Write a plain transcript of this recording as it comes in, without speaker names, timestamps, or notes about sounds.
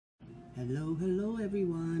Hello, hello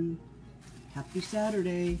everyone. Happy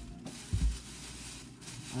Saturday.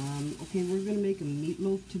 Okay, we're gonna make a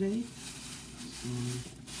meatloaf today.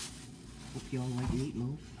 Hope you all like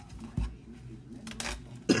meatloaf.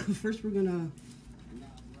 First we're gonna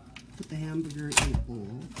put the hamburger in a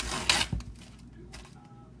bowl.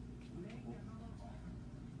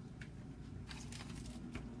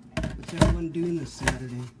 What's everyone doing this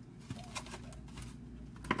Saturday?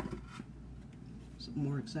 Something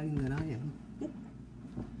more exciting than I am.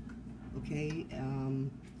 Okay,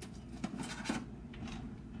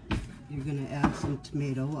 you're gonna add some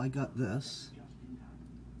tomato. I got this.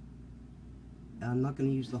 I'm not gonna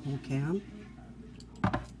use the whole can.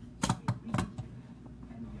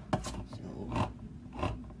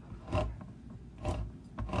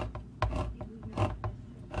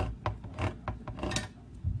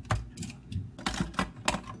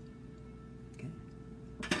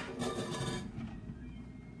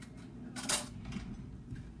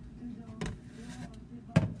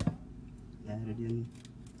 Added in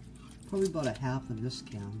probably about a half of this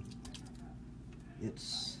can.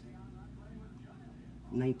 It's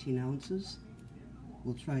 19 ounces.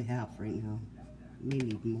 We'll try half right now. May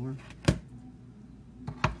need more.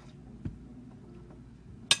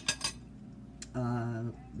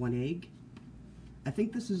 One egg. I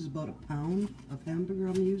think this is about a pound of hamburger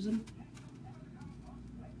I'm using.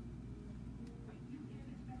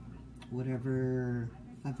 Whatever,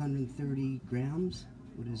 530 grams.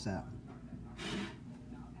 What is that?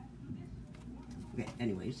 Okay,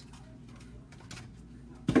 anyways.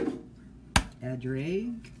 Add your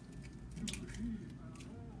egg.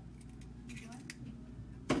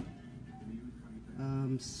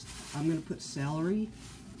 I'm going to put celery,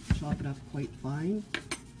 chop it up quite fine.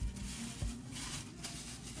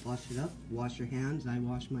 Wash it up, wash your hands. I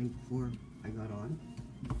washed mine before I got on.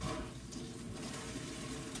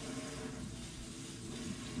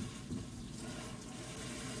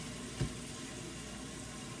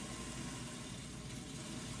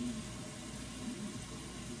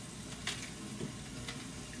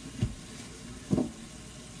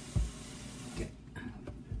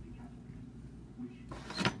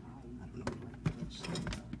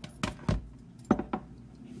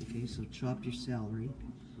 Okay, so chop your celery.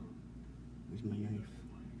 Where's my knife?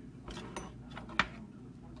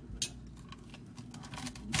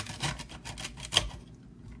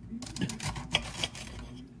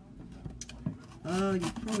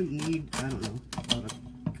 You probably need, I don't know, about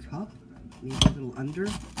a cup, maybe a little under,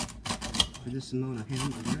 for this amount of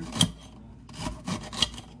hamburger.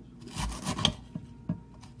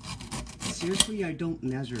 Seriously, I don't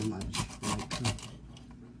measure much when I cook.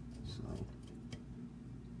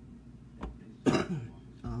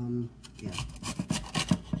 Yeah.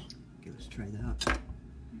 Okay, let's try that.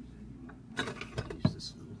 Use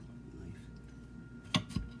this little knife.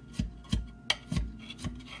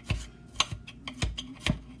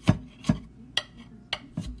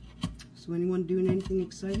 So anyone doing anything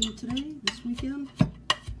exciting today, this weekend?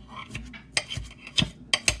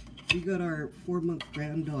 We got our 4-month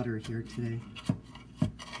granddaughter here today.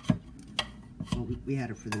 Well, we had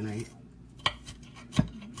her for the night.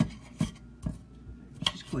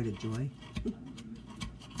 Quite a joy.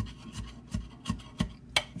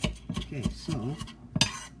 Okay, so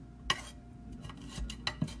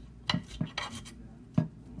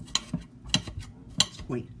it's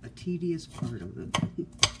quite a tedious part of it.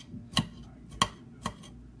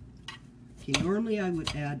 Okay, normally I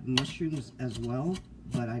would add mushrooms as well,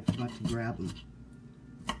 but I forgot to grab them.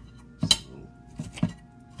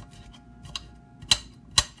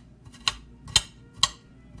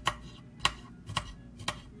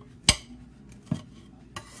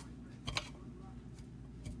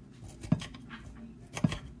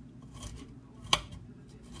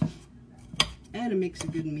 And it makes a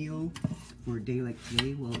good meal for a day like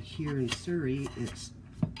today. Well, here in Surrey, it's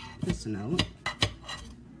pissing out.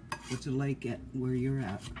 What's it like at where you're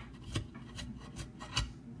at?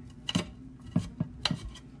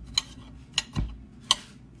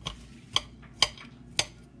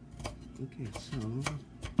 Okay, so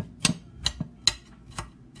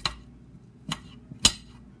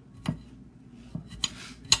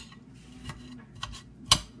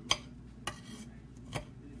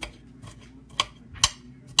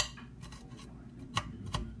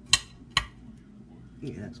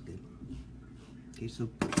yeah, that's good. Okay, so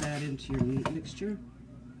put that into your meat mixture.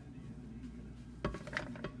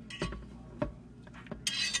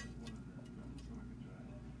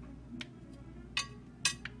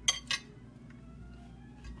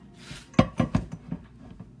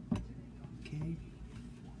 Okay,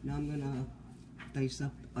 now I'm gonna dice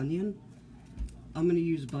up onion. I'm going to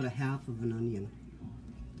use about a half of an onion.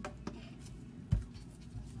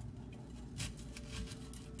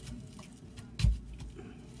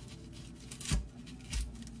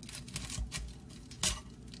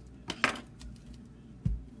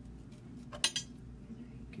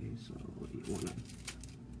 Okay, so you want to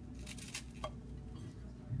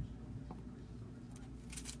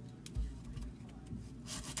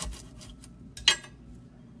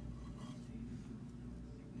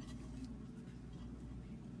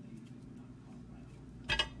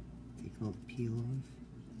take all the peel off.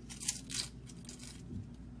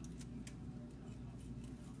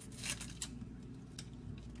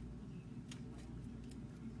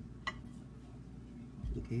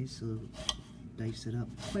 Okay, so dice it up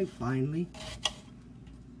quite finely.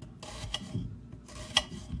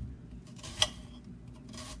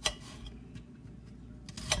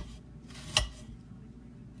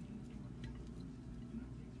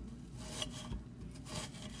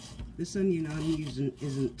 This onion I'm using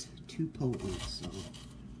isn't too potent, so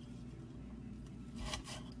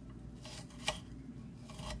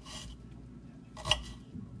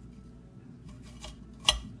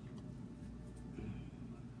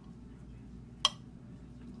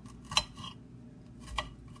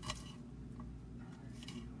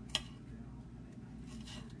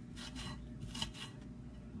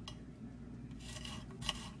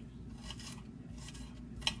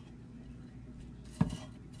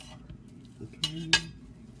okay.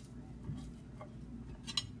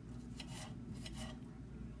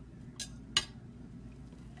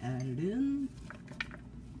 Add it in.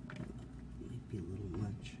 Might be a little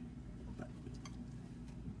much, but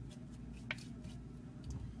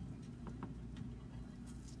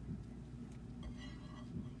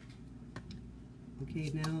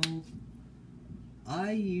okay, now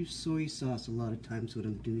I use soy sauce a lot of times when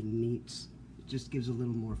I'm doing meats. It just gives a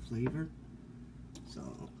little more flavor,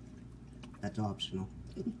 so that's optional.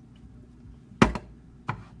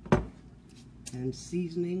 And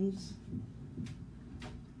seasonings.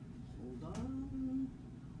 Hold on.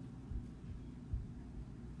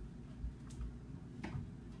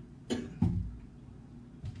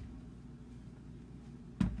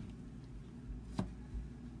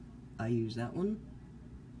 I use that one.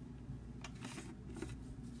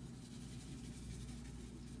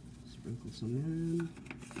 Sprinkle some in.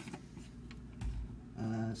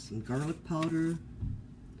 Some garlic powder.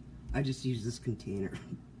 I just use this container,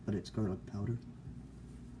 but it's garlic powder.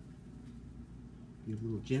 Be a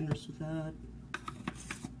little generous with that.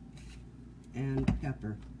 And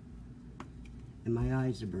pepper. And my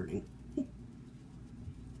eyes are burning.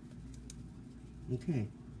 Okay.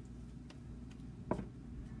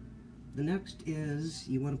 The next is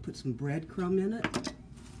you want to put some breadcrumb in it.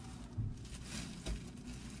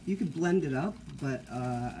 You could blend it up, but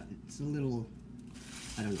it's a little,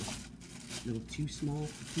 I don't know, a little too small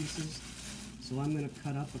for pieces. So I'm going to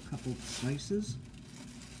cut up a couple slices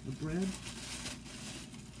of bread.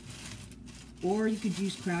 Or you could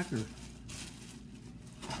use cracker.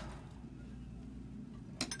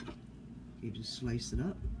 You just slice it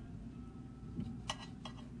up.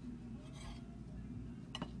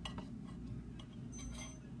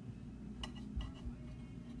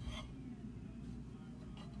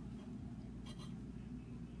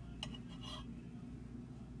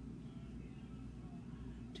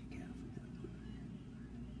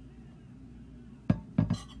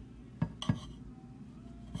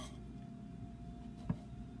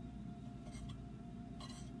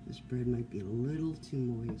 This bread might be a little too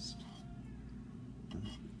moist, but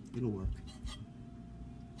it'll work.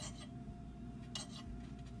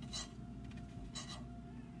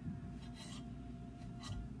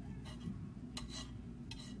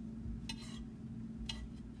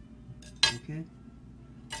 Okay.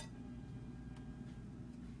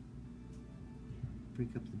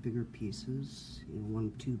 Break up the bigger pieces. You don't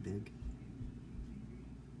want them too big.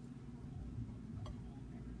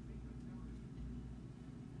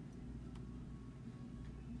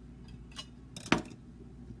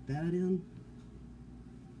 That in.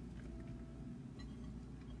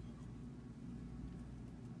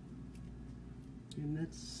 And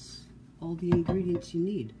that's all the ingredients you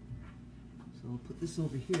need. So I'll put this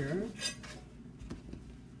over here.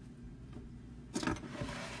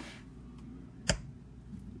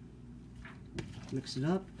 Mix it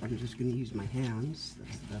up. I'm just going to use my hands.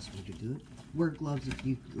 That's the best way to do it. Wear gloves if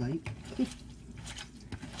you like.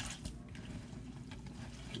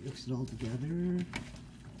 Mix it all together.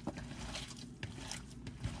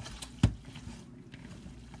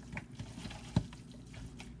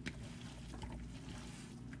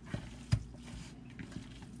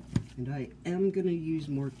 And I am going to use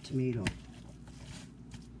more tomato.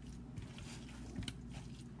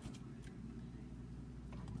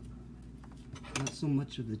 Not so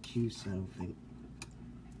much of the juice, I don't think.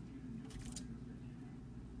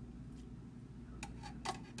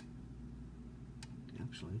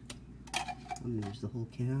 Actually, I'm gonna use the whole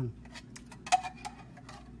can.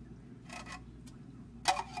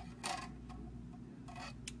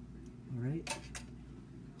 All right.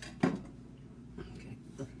 Okay.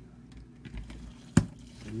 So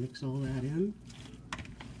mix all that in.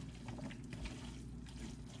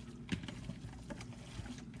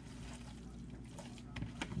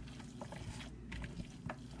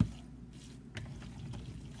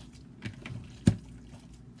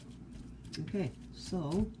 Okay,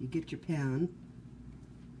 so you get your pan.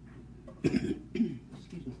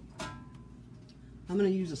 Excuse me. I'm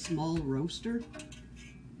going to use a small roaster,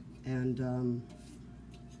 and I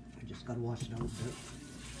just got to wash it out a bit.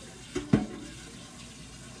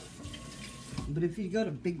 But if you got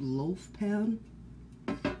a big loaf pan,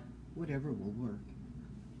 whatever will work.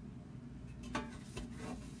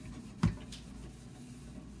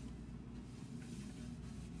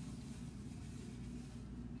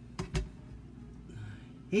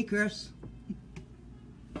 Hey, Chris.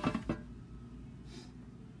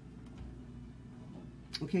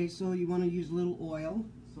 Okay, so you want to use a little oil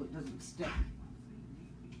so it doesn't stick.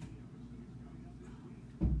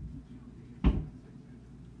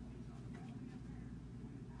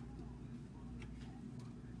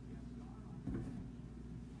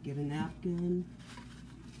 Get a napkin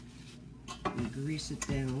and grease it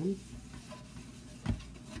down.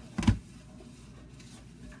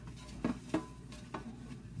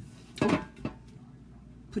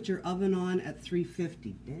 Put your oven on at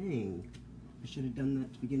 350. Dang, I should have done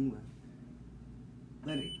that to begin with.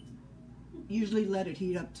 Usually let it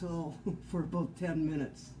heat up for about 10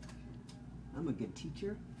 minutes. I'm a good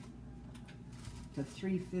teacher. To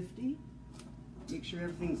 350. Make sure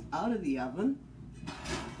everything's out of the oven.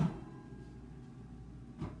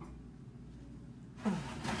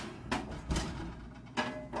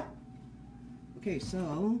 Okay,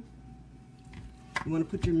 so you want to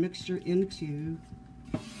put your mixture into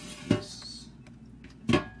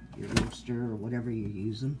your roaster or whatever you're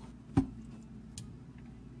using,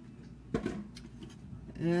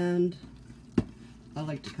 and I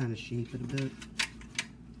like to kind of shape it a bit.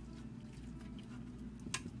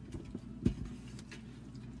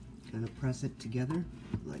 Kind of press it together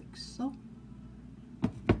like so.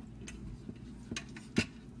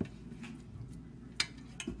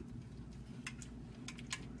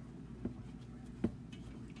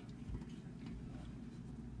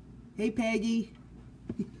 Hey, Peggy.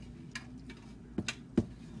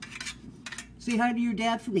 Say hi to your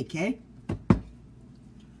dad for me, Kay?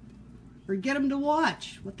 Or get him to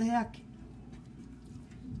watch. What the heck?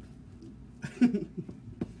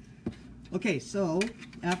 Okay, so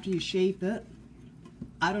after you shape it,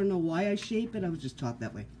 I don't know why I shape it. I was just taught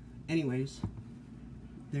that way. Anyways,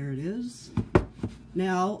 there it is.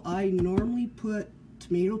 Now, I normally put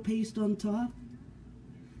tomato paste on top,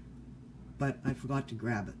 but I forgot to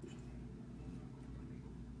grab it.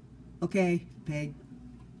 Okay, Peg.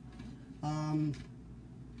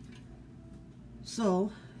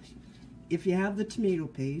 So, if you have the tomato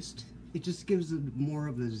paste, it just gives it more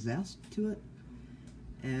of a zest to it.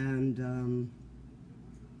 And,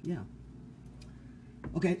 yeah.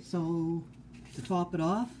 Okay, so to top it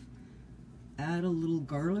off, add a little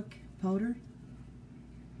garlic powder.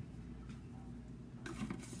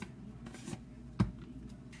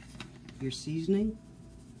 Your seasoning.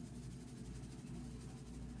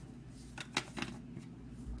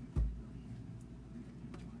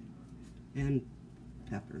 And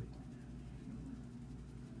pepper.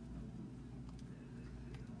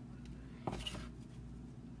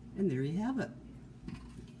 And there you have it.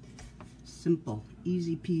 Simple,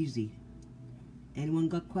 easy peasy. Anyone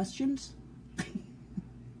got questions?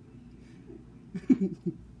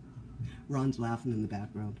 Ron's laughing in the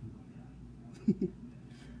background.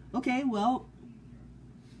 Okay, well,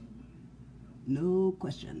 no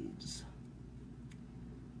questions.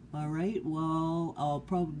 All right, well, I'll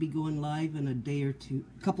probably be going live in a day or two,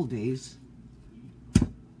 couple days.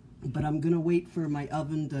 But I'm gonna wait for my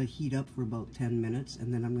oven to heat up for about 10 minutes,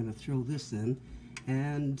 and then I'm gonna throw this in,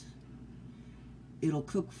 and it'll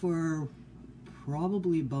cook for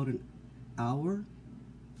probably about an hour.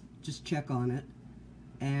 Just check on it.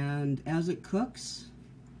 And as it cooks,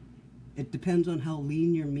 it depends on how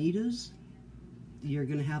lean your meat is. You're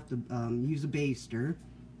gonna have to use a baster.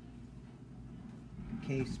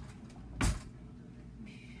 Okay,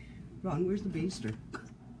 Ron, where's the baster?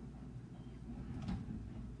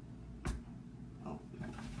 Oh.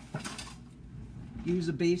 Use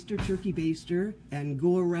a baster, turkey baster, and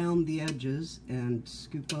go around the edges and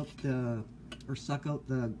scoop up or suck out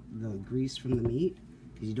the grease from the meat,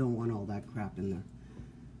 because you don't want all that crap in there.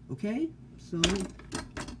 Okay, so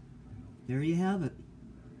there you have it.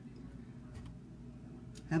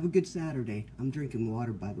 Have a good Saturday. I'm drinking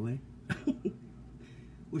water, by the way.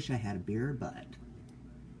 Wish I had a beer, but...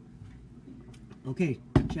 Okay,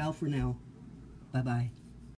 ciao for now. Bye-bye.